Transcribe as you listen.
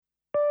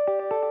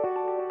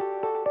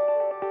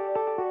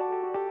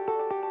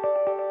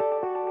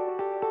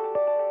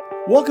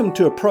Welcome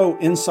to a Pro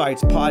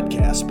Insights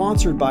podcast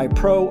sponsored by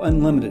Pro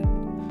Unlimited,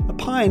 a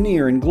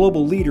pioneer and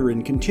global leader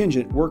in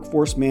contingent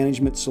workforce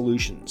management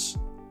solutions.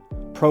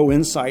 Pro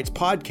Insights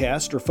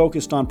podcasts are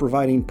focused on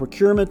providing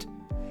procurement,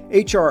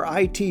 HR,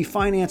 IT,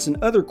 finance,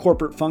 and other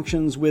corporate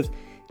functions with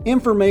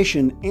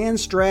information and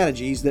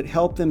strategies that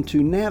help them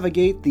to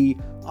navigate the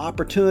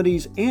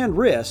opportunities and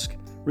risk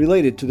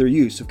related to their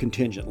use of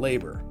contingent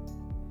labor.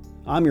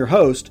 I'm your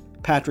host,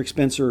 Patrick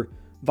Spencer,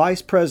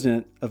 Vice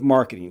President of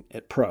Marketing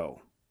at Pro.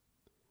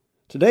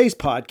 Today's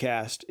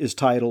podcast is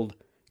titled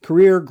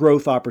Career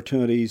Growth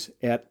Opportunities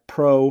at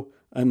Pro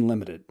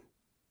Unlimited.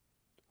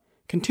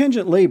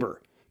 Contingent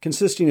labor,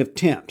 consisting of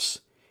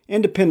temps,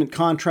 independent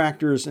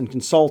contractors, and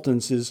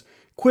consultants, is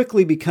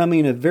quickly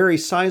becoming a very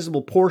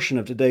sizable portion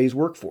of today's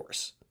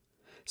workforce.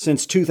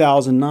 Since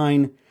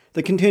 2009,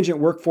 the contingent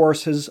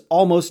workforce has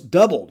almost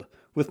doubled,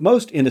 with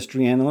most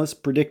industry analysts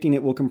predicting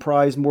it will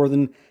comprise more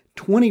than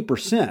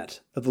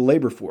 20% of the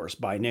labor force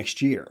by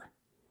next year.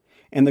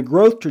 And the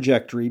growth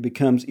trajectory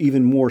becomes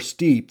even more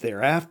steep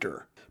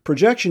thereafter.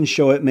 Projections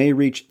show it may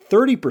reach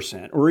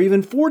 30% or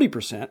even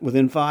 40%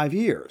 within 5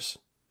 years.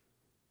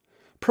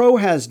 Pro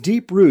has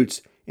deep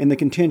roots in the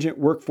contingent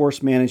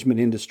workforce management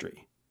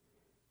industry.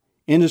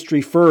 Industry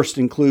firsts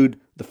include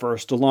the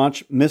first to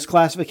launch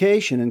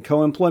misclassification and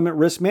co-employment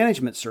risk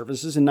management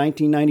services in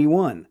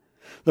 1991,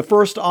 the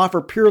first to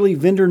offer purely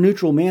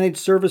vendor-neutral managed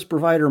service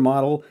provider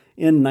model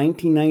in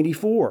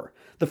 1994,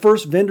 the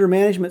first vendor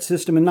management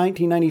system in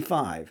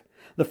 1995,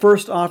 the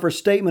first to offer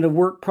statement of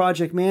work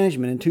project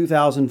management in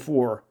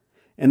 2004,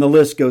 and the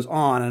list goes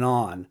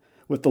on,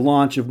 with the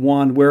launch of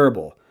Wand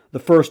Wearable, the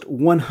first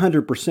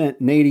 100%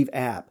 native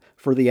app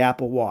for the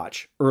Apple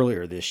Watch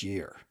earlier this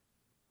year.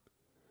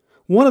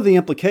 One of the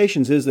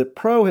implications is that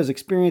Pro has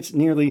experienced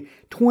nearly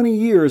 20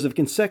 years of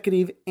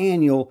consecutive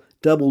annual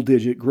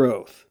double-digit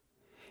growth.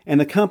 And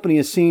the company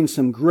has seen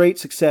some great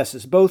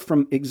successes, both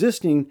from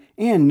existing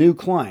and new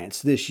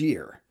clients this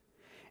year.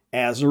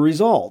 As a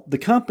result, the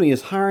company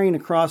is hiring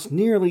across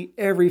nearly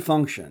every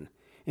function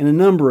in a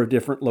number of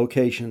different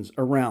locations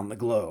around the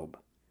globe.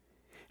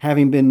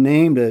 Having been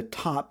named a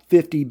top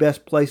 50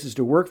 best places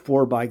to work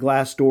for by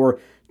Glassdoor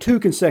 2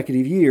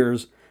 consecutive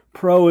years,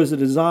 Pro is a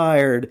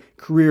desired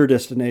career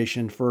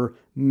destination for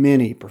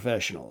many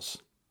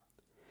professionals.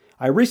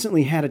 I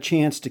recently had a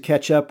chance to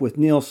catch up with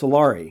Neil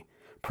Solari,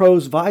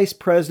 Pro's Vice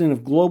President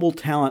of Global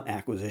Talent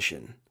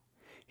Acquisition.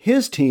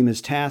 His team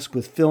is tasked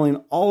with filling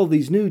all of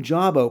these new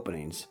job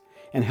openings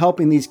and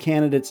helping these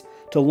candidates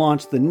to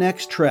launch the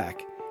next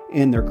trek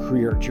in their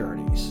career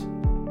journeys.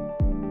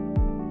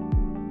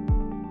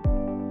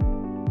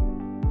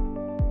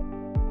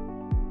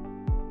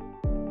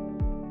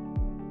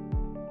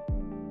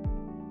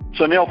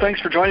 So Neil,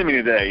 thanks for joining me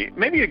today.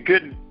 Maybe a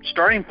good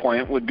starting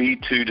point would be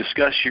to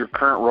discuss your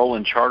current role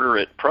and charter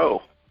at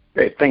Pro.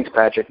 Great. Thanks,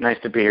 Patrick. Nice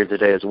to be here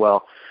today as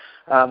well.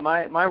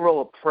 My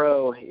role at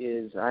Pro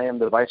is I am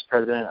the Vice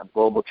President of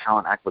Global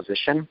Talent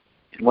Acquisition.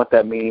 And what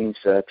that means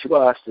to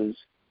us is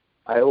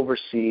I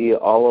oversee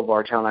all of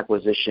our talent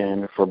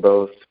acquisition for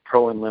both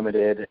Pro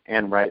Unlimited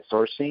and Right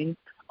Sourcing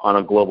on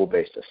a global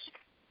basis.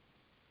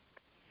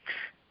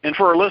 And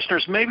for our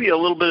listeners, maybe a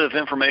little bit of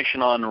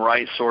information on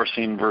Right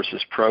Sourcing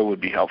versus Pro would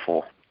be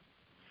helpful.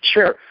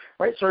 Sure.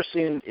 Right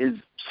Sourcing is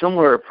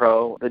similar to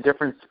Pro. The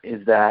difference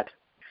is that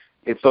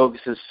it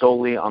focuses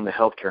solely on the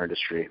healthcare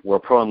industry, where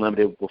Pro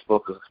Unlimited will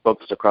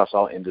focus across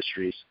all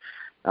industries.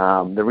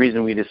 The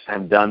reason we just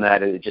have done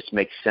that is it just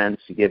makes sense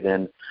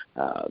given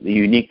the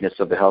uniqueness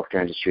of the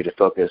healthcare industry to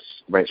focus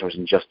Right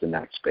Sourcing just in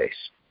that space.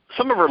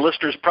 Some of our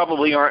listeners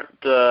probably aren't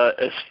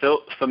as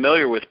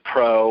familiar with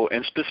Pro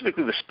and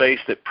specifically the space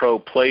that Pro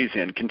plays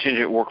in,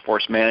 contingent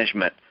workforce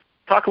management.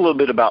 Talk a little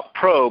bit about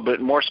Pro,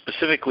 but more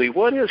specifically,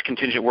 what is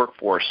contingent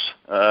workforce?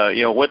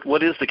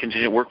 What is the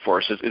contingent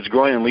workforce? It's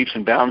growing in leaps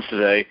and bounds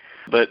today,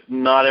 but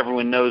not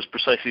everyone knows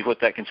precisely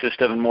what that consists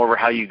of and moreover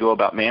how you go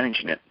about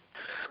managing it.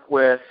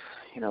 With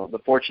the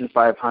Fortune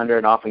 500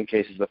 and often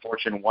cases the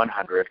Fortune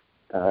 100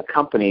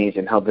 companies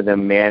and helping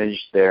them manage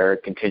their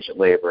contingent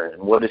labor.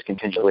 And what is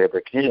contingent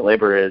labor? Contingent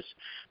labor is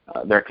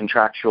they're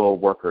contractual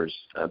workers.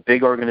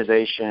 Big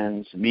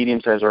organizations,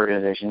 medium-sized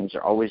organizations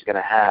are always going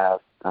to have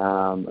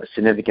a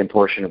significant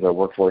portion of their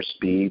workforce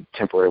be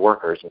temporary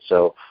workers. And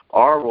so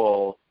our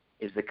role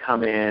is to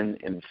come in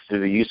and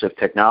through the use of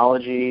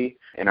technology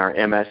and our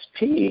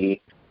MSP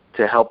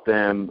to help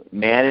them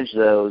manage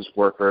those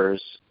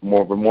workers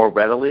more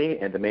readily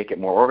and to make it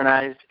more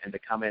organized and to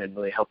come in and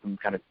really help them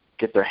kind of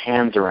get their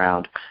hands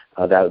around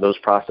those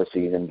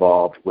processes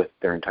involved with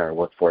their entire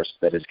workforce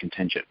that is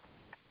contingent.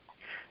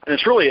 And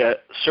it's really a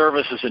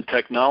services and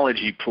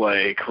technology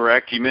play,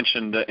 correct? You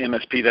mentioned the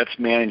MSP, that's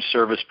managed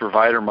service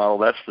provider model.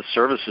 That's the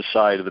services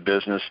side of the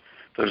business.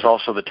 There's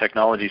also the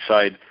technology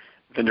side,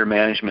 vendor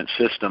management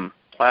system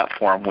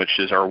platform, which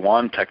is our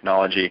Wand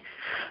technology.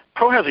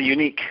 Pro has a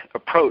unique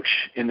approach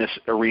in this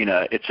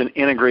arena. It's an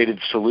integrated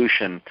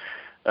solution,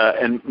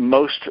 and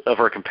most of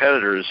our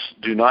competitors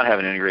do not have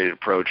an integrated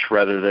approach.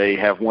 Rather, they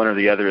have one or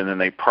the other, and then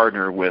they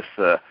partner with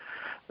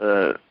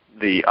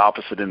the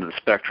opposite end of the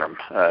spectrum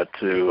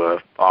to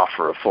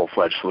offer a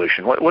full-fledged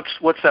solution.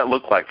 What's that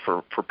look like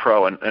for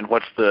Pro, and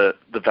what's the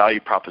value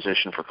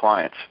proposition for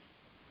clients?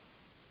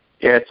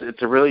 Yeah,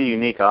 it's a really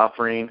unique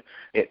offering.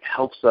 It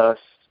helps us,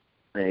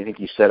 and I think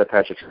you said it,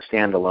 Patrick,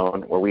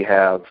 standalone, where we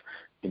have,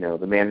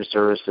 the managed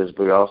services,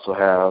 but we also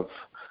have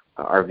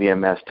our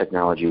VMS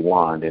technology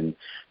wand, and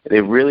they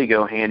really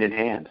go hand in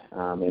hand.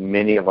 In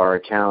many of our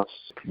accounts,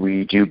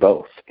 we do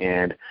both,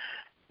 and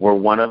we're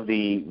one of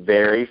the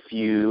very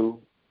few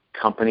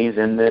companies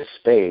in this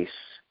space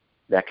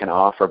that can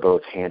offer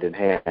both hand in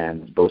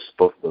hand, both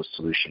of those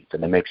solutions,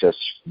 and it makes us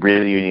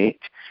really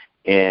unique,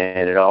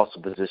 and it also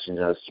positions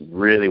us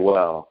really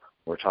well.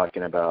 We're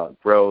talking about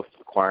growth,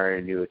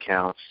 acquiring new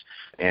accounts,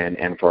 and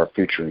for our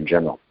future in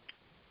general.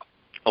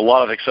 A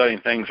lot of exciting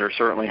things are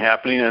certainly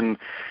happening, and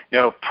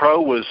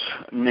Pro was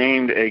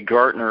named a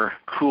Gartner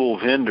Cool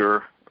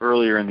Vendor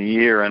earlier in the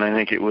year, and I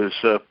think it was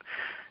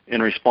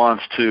in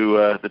response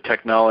to the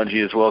technology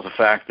as well as the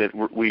fact that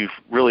we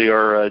really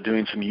are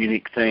doing some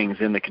unique things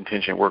in the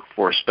contingent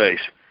workforce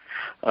space.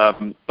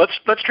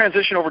 Let's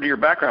transition over to your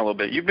background a little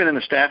bit. You've been in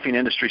the staffing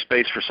industry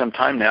space for some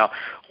time now.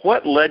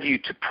 What led you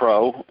to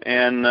Pro,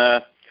 and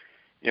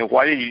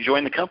why did you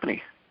join the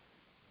company?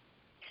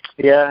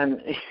 Yeah,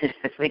 and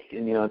I think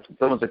it's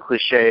almost a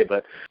cliche,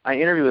 but I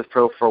interviewed with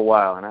Pro for a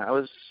while, and I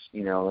was,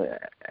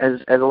 as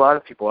a lot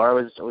of people are, I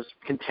was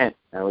content.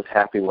 I was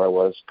happy where I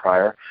was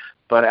prior.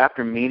 But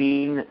after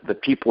meeting the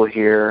people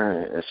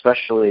here,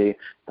 especially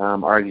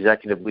our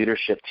executive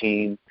leadership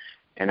team,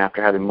 and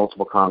after having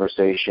multiple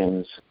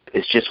conversations,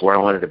 it's just where I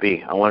wanted to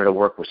be. I wanted to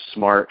work with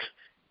smart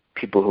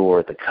people who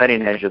are at the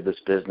cutting edge of this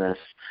business.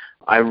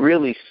 I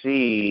really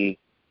see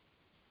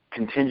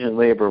contingent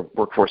labor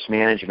workforce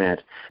management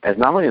as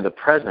not only the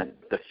present,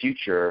 the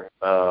future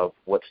of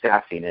what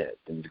staffing is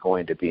and is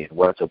going to be and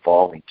what it's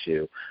evolving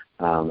to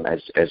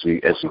as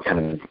we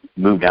kind of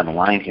move down the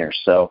line here.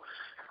 So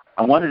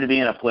I wanted to be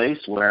in a place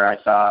where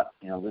I thought,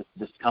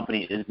 this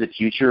company is the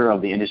future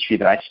of the industry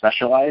that I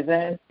specialize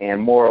in, and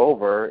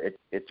moreover,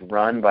 it's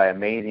run by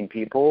amazing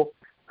people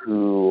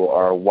who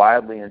are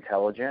wildly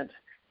intelligent,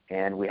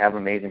 and we have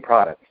amazing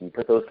products. And you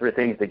put those three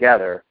things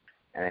together,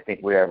 and I think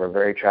we have a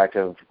very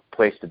attractive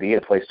place to be,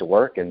 a place to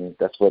work, and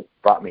that's what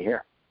brought me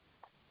here.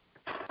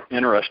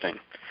 Interesting.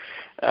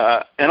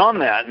 And on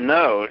that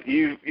note,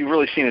 you've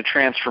really seen a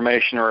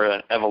transformation or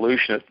an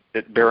evolution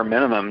at bare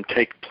minimum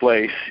take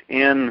place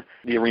in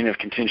the arena of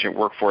contingent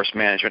workforce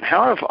management.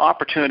 How have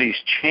opportunities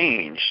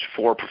changed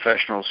for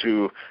professionals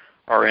who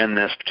are in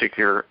this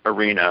particular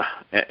arena,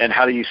 and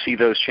how do you see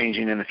those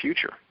changing in the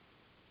future?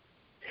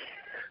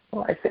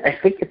 Well, I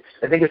think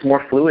it's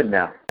more fluid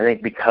now. I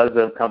think because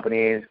of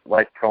companies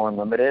like Pro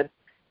Unlimited,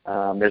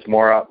 there's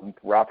more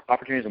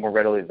opportunities are more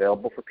readily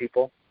available for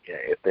people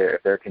if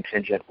they're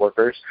contingent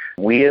workers.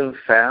 We have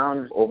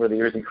found over the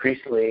years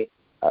increasingly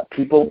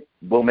people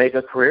will make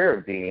a career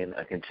of being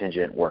a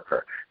contingent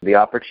worker. The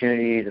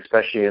opportunities,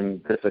 especially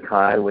in this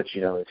economy, which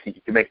you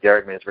can make the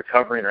argument is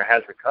recovering or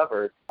has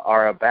recovered,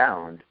 are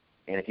abound.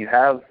 And if you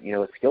have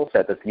a skill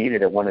set that's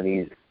needed at one of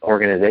these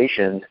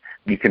organizations,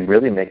 you can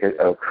really make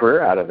a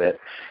career out of it.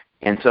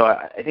 And so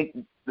I think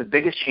the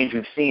biggest change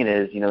we've seen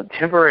is,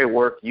 temporary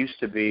work used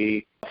to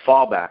be a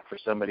fallback for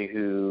somebody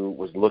who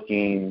was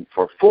looking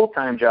for a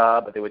full-time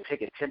job, but they would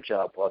take a temp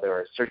job while they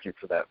were searching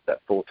for that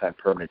full-time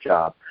permanent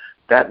job.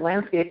 That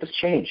landscape has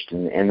changed,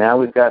 and now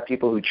we've got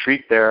people who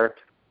treat their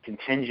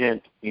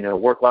contingent,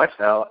 work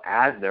lifestyle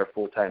as their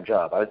full-time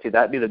job. I would say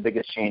that'd be the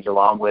biggest change,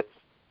 along with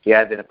the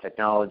advent of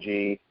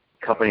technology,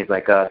 companies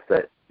like us,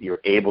 that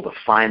you're able to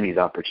find these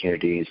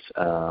opportunities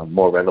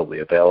more readily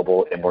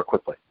available and more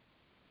quickly.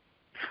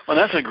 Well,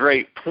 that's a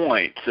great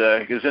point,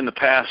 because in the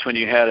past when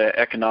you had an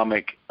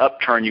economic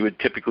upturn, you would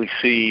typically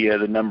see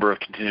the number of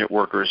contingent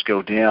workers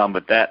go down,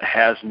 but that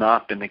has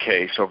not been the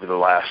case over the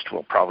last,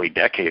 probably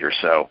decade or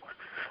so.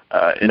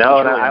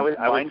 I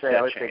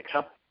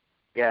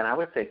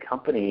would say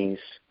companies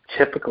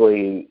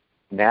typically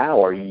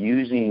now are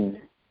using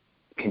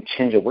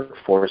contingent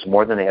workforce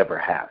more than they ever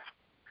have.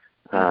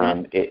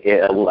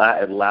 It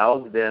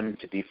allows them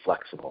to be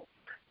flexible.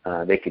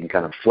 They can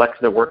kind of flex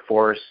their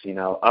workforce,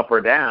 up or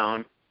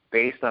down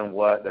based on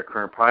what their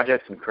current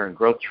projects and current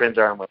growth trends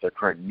are and what their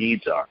current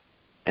needs are.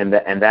 And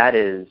that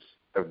is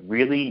a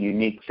really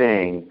unique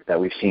thing that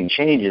we've seen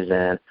changes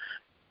in.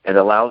 It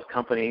allows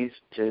companies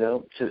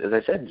to, as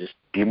I said, just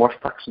be more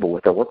flexible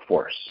with their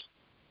workforce.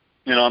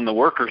 And on the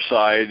worker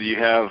side, you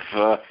have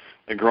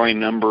a growing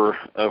number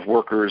of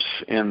workers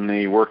in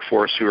the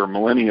workforce who are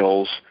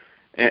millennials,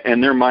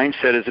 and their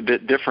mindset is a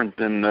bit different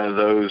than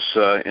those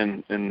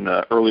in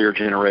earlier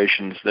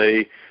generations.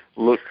 They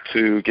look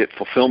to get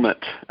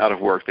fulfillment out of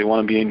work. They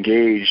want to be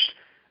engaged,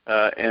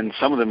 and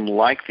some of them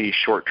like these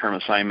short-term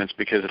assignments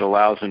because it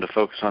allows them to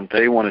focus on what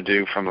they want to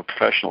do from a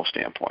professional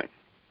standpoint.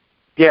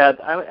 Yeah,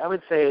 I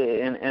would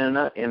say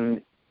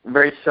in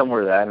very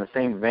similar to that, in the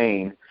same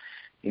vein,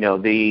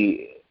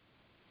 the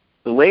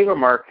labor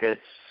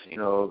markets,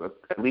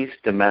 at least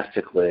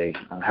domestically,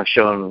 have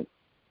shown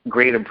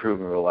great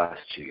improvement over the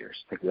last 2 years.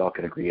 I think we all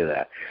can agree to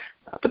that.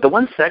 But the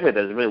one segment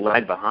that has really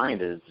lagged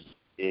behind is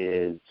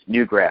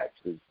new grads,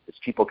 is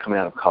people coming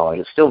out of college.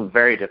 It's still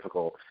very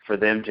difficult for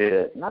them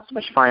to not so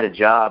much find a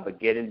job, but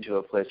get into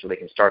a place where they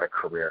can start a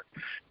career.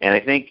 And I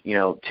think,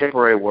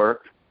 temporary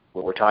work,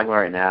 what we're talking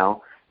about right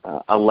now,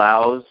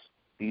 allows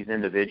these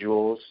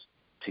individuals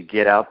to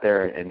get out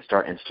there and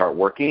start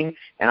working,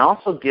 and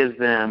also gives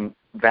them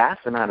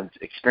vast amount of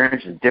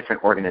experience in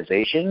different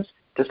organizations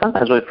to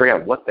sometimes really figure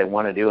out what they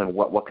want to do and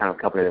what kind of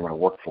company they want to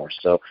work for.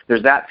 So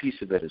there's that piece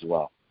of it as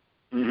well.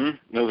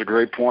 Mm-hmm. Those are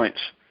great points.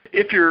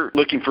 If you're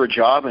looking for a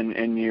job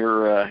and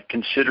you're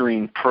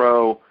considering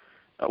Pro,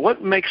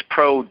 what makes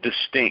Pro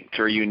distinct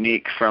or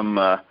unique from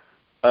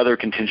other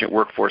contingent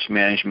workforce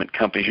management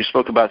companies? You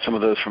spoke about some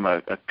of those from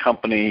a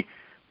company,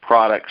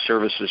 product,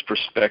 services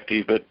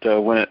perspective,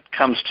 but when it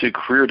comes to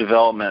career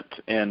development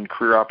and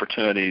career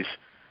opportunities,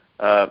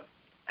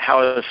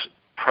 how is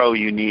Pro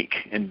unique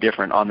and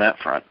different on that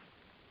front?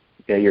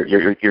 Yeah,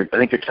 I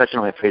think you're touching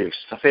on my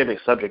favorite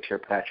subject here,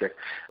 Patrick.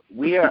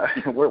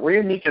 We're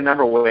unique in a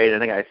number of ways. I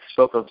think I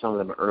spoke of some of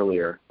them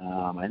earlier.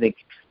 I think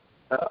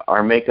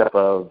our makeup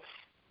of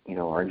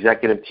our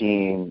executive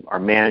team, our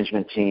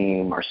management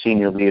team, our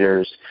senior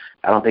leaders,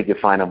 I don't think you'll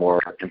find a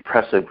more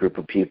impressive group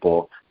of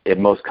people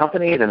in most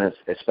companies, and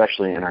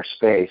especially in our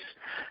space.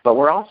 But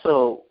we're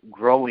also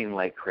growing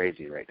like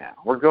crazy right now.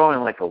 We're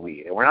growing like a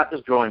weed. And we're not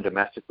just growing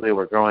domestically,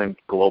 we're growing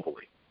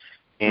globally.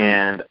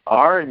 And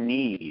our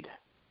need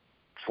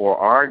for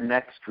our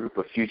next group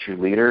of future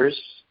leaders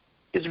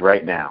is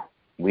right now.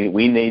 We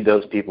need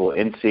those people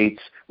in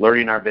seats,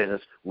 learning our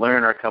business,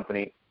 learning our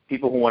company,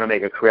 people who want to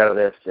make a career out of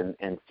this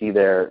and see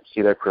their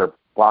career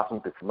blossom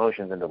through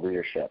promotions into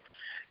leadership.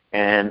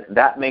 And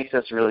that makes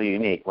us really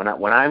unique.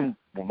 When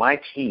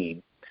my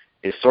team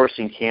is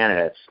sourcing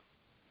candidates,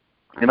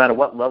 no matter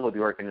what level of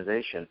the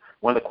organization,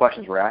 one of the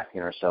questions we're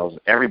asking ourselves,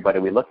 everybody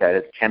we look at,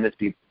 is can this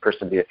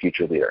person be a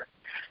future leader?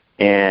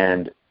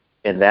 And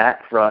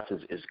that for us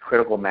is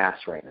critical mass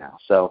right now.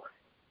 So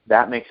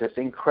that makes us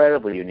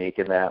incredibly unique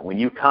in that when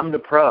you come to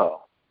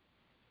Pro,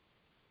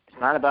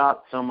 it's not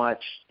about so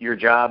much your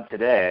job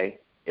today,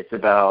 it's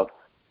about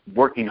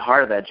working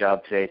hard at that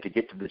job today to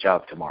get to the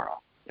job tomorrow.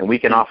 And we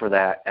can offer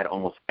that at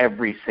almost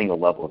every single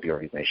level of the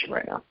organization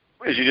right now.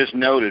 As you just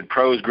noted,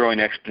 Pro is growing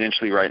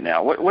exponentially right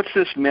now. What's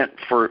this meant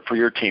for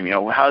your team?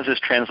 How does this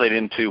translate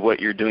into what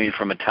you're doing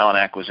from a talent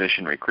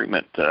acquisition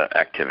recruitment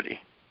activity?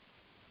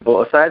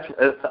 Well,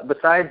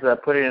 besides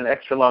putting in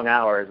extra long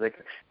hours, I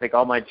think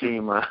all my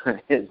team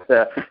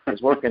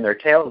is working their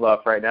tails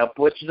off right now,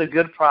 which is a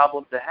good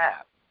problem to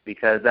have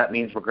because that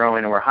means we're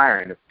growing and we're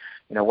hiring.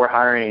 We're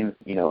hiring,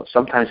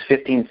 sometimes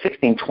 15,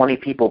 16, 20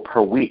 people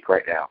per week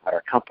right now at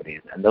our company,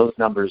 and those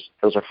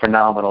are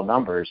phenomenal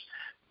numbers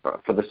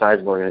for the size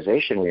of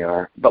organization we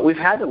are. But we've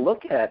had to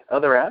look at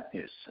other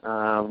avenues.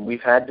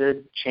 We've had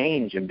to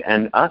change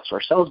and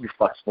ourselves be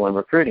flexible in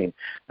recruiting.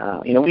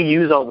 We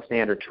use all the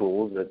standard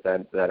tools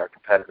that our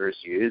competitors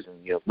use,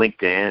 and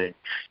LinkedIn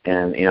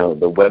and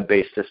the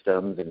web-based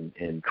systems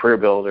and Career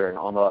Builder and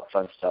all that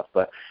fun stuff.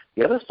 But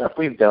the other stuff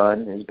we've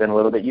done has been a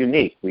little bit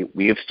unique.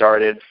 We have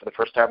started for the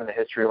first time in the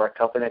history of our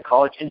company a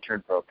college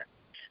intern program,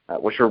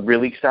 which we're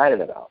really excited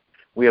about.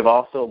 We have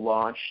also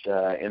launched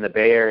in the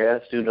Bay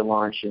Area, soon to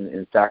launch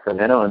in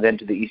Sacramento, and then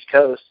to the East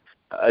Coast,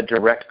 a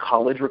direct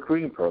college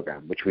recruiting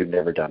program, which we've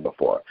never done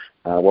before,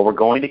 where we're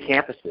going to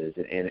campuses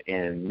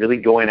and really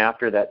going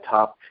after that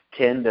top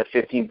 10 to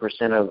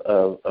 15%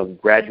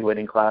 of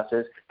graduating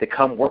classes to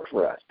come work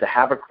for us, to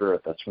have a career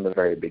with us from the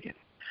very beginning.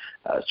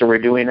 So we're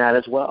doing that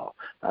as well.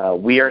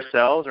 We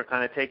ourselves are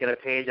kind of taking a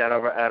page out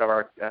of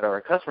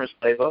our customers'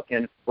 playbook,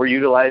 and we're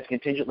utilizing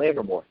contingent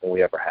labor more than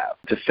we ever have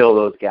to fill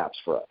those gaps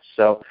for us.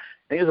 So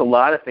I think there's a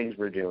lot of things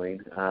we're doing.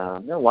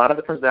 A lot of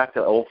it comes back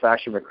to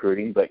old-fashioned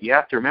recruiting, but you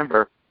have to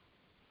remember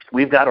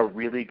we've got a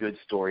really good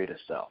story to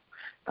sell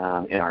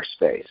in our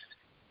space.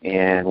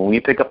 And when we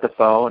pick up the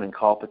phone and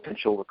call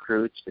potential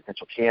recruits,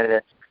 potential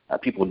candidates,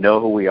 people know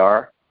who we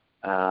are,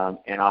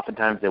 and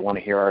oftentimes they want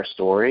to hear our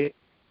story.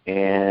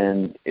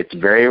 And it's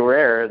very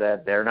rare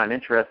that they're not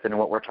interested in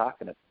what we're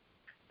talking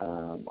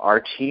about.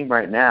 Our team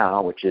right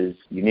now, which is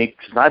unique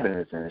since I've been in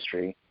this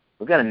industry,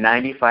 we've got a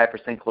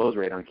 95% close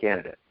rate on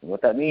candidates. And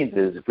what that means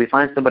is if we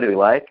find somebody we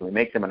like and we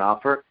make them an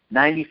offer,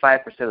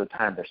 95% of the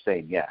time they're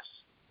saying yes.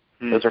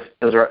 Those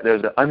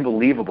are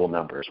unbelievable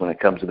numbers when it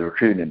comes to the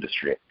recruiting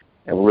industry.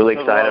 And we're really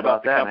excited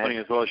about that. The company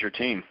as well as your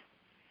team.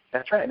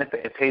 That's right. And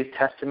it pays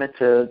testament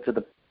to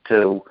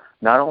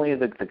not only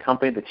the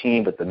company, the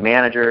team, but the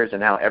managers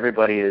and how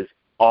everybody is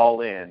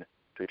all in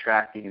to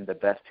attracting the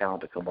best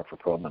talent to come work for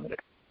Pro Unlimited.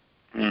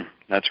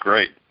 That's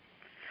great.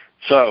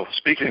 So,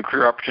 speaking of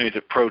career opportunities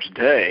at Pro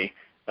today,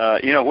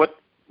 what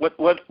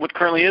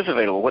currently is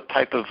available? What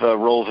type of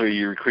roles are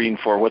you recruiting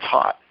for? What's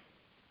hot?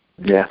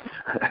 Yeah.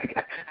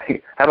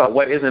 How about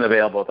what isn't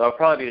available? That'll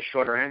probably be a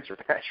shorter answer,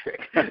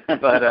 Patrick.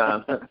 But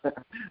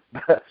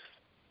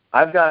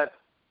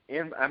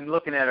I'm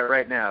looking at it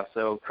right now.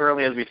 So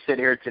currently, as we sit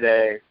here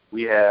today,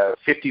 we have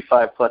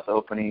 55 plus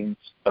openings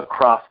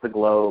across the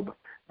globe.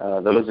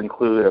 Those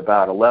include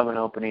about 11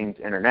 openings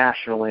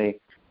internationally.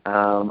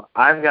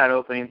 I've got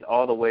openings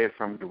all the way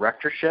from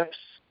directorships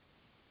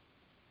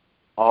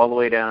all the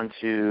way down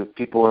to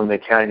people in the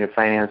accounting and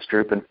finance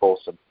group in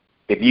Folsom.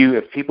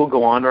 If people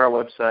go onto our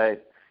website,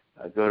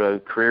 go to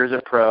Careers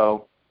at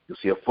Pro, you'll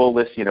see a full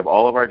listing of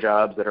all of our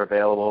jobs that are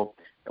available,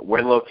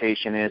 where the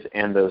location is,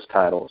 and those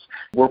titles.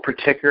 We're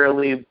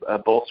particularly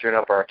bolstering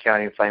up our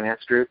accounting and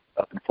finance group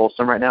up in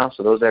Folsom right now,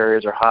 so those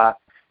areas are hot.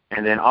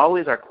 And then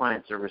always our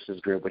client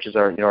services group, which is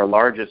our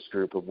largest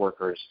group of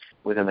workers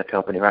within the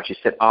company who actually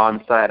sit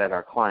on site at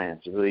our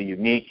clients. A really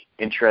unique,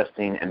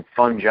 interesting, and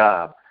fun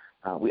job.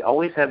 We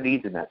always have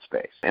needs in that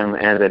space. And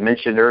as I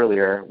mentioned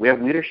earlier, we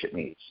have leadership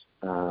needs.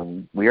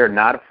 We are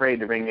not afraid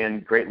to bring in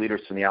great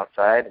leaders from the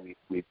outside.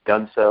 We've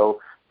done so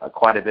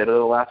quite a bit over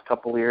the last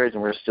couple of years,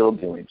 and we're still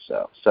doing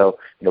so. So,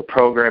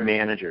 program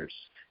managers,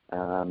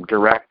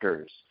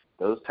 directors,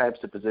 those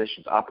types of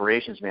positions,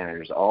 operations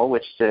managers, all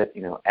which sit,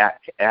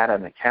 at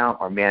an account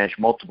or manage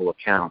multiple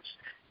accounts,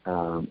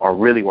 are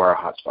really where our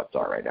hotspots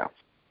are right now.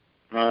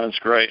 That's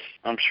great.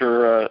 I'm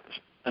sure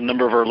a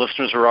number of our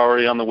listeners are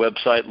already on the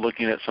website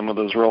looking at some of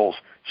those roles.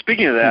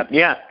 Speaking of that,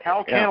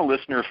 how can a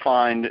listener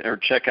find or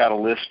check out a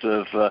list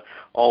of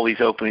all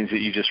these openings that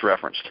you just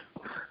referenced?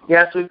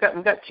 Yeah, so we've got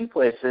two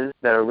places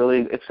that are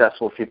really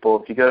accessible to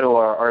people. If you go to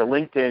our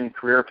LinkedIn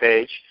career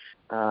page,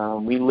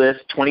 we list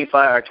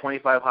 25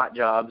 hot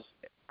jobs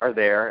are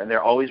there, and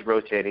they're always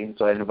rotating.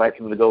 So I invite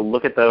people to go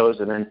look at those,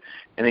 and then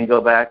go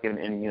back and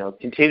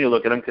continue to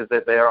look at them because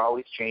they are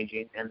always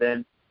changing. And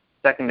then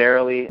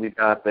secondarily, we've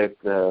got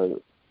the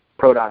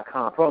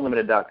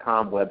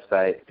ProUnlimited.com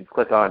website. If you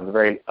click on the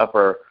very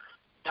upper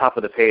top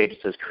of the page, it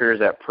says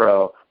Careers at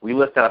Pro. We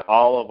list out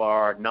all of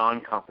our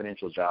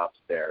non-confidential jobs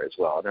there as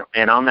well.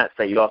 And on that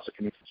site, you also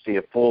can see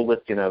a full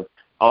listing of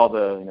all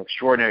the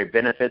extraordinary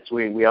benefits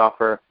we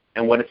offer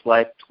and what it's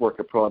like to work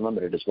at Pro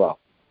Unlimited as well.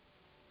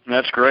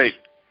 That's great.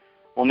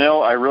 Well,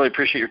 Neil, I really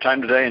appreciate your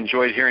time today.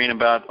 Enjoyed hearing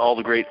about all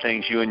the great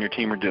things you and your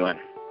team are doing.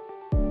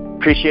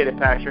 Appreciate it,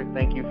 Patrick.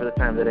 Thank you for the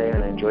time today,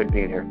 and I enjoyed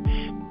being here.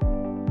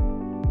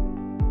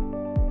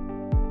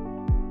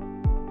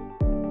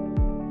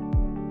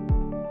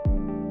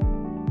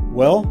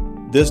 Well,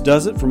 this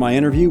does it for my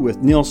interview with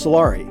Neil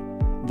Solari,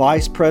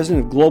 Vice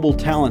President of Global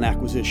Talent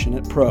Acquisition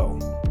at Pro.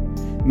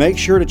 Make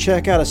sure to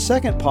check out a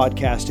second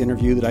podcast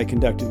interview that I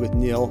conducted with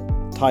Neil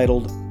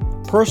titled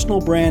Personal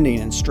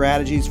Branding and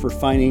Strategies for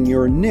Finding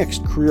Your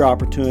Next Career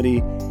Opportunity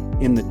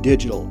in the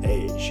Digital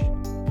Age.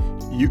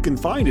 You can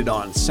find it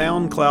on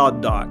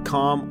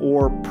SoundCloud.com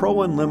or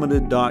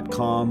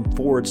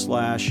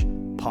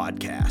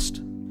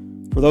ProUnlimited.com/podcast.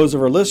 For those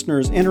of our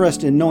listeners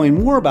interested in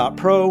knowing more about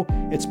Pro,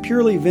 its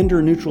purely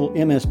vendor-neutral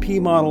MSP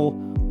model,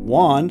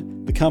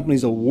 Wand, the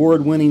company's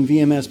award-winning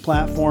VMS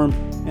platform,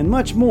 and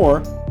much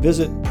more,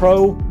 visit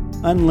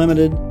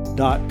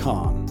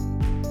ProUnlimited.com.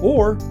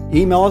 Or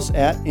email us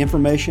at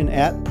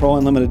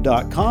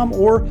information@ProUnlimited.com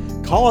or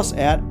call us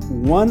at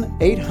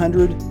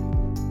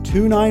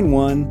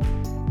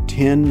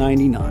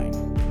 1-800-291-1099.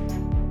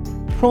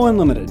 Pro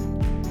Unlimited,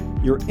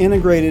 your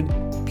integrated,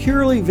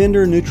 purely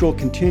vendor-neutral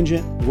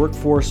contingent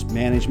workforce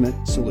management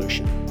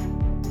solution.